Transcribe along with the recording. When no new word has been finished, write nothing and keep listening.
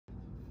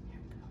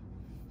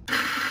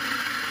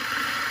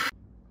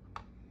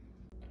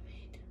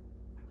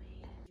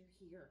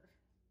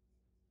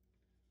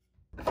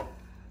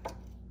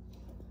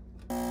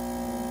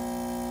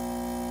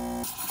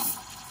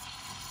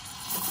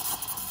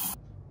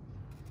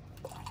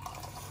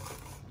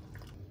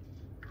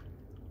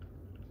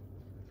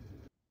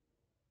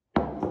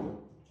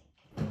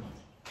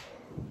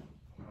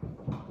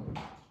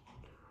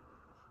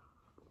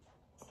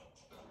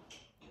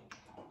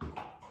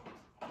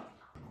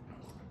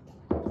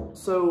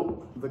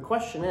So the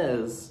question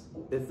is,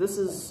 if this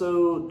is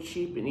so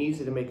cheap and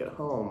easy to make at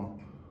home,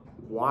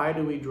 why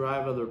do we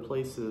drive other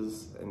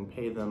places and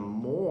pay them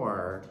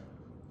more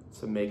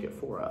to make it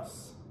for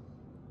us?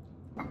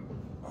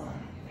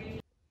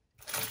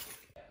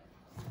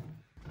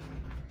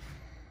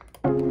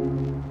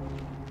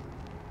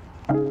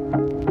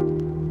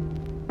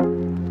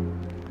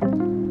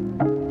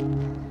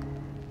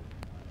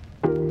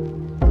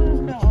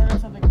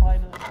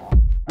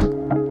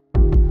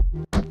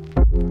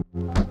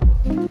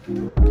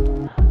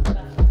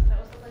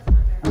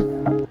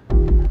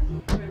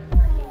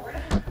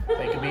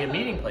 They could be a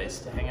meeting place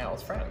to hang out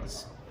with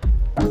friends.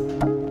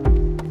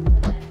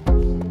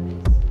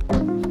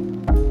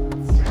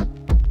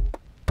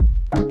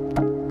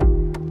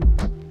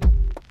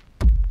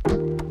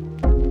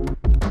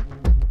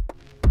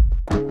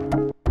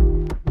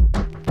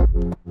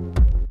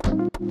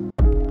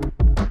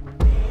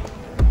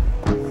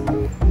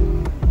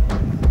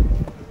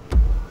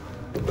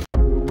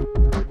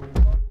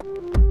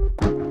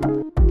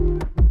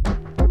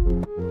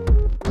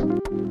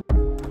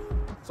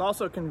 It's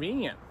also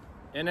convenient.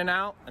 In and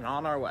out and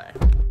on our way.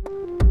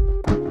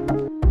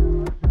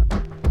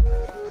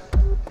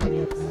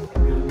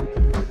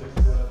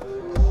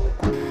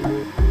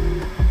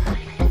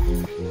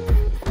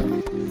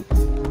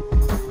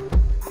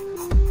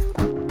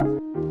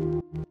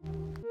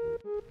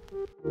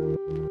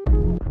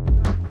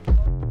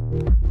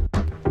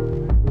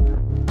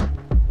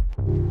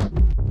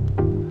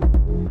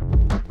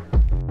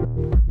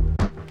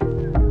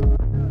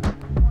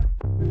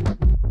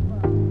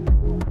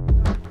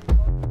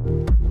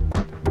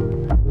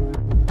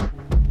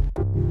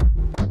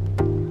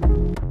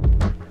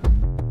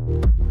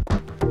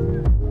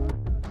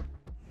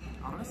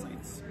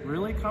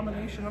 Really a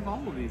combination of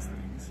all of these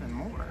things and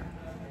more.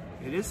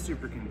 It is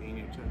super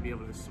convenient to be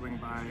able to swing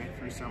by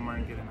through somewhere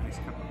and get a nice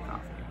cup of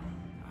coffee.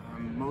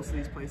 Most of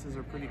these places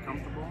are pretty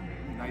comfortable,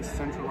 nice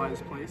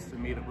centralized place to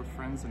meet up with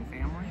friends and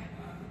family.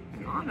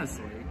 And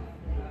honestly,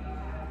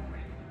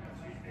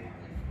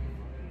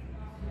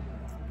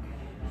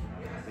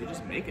 they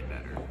just make it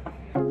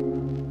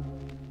better.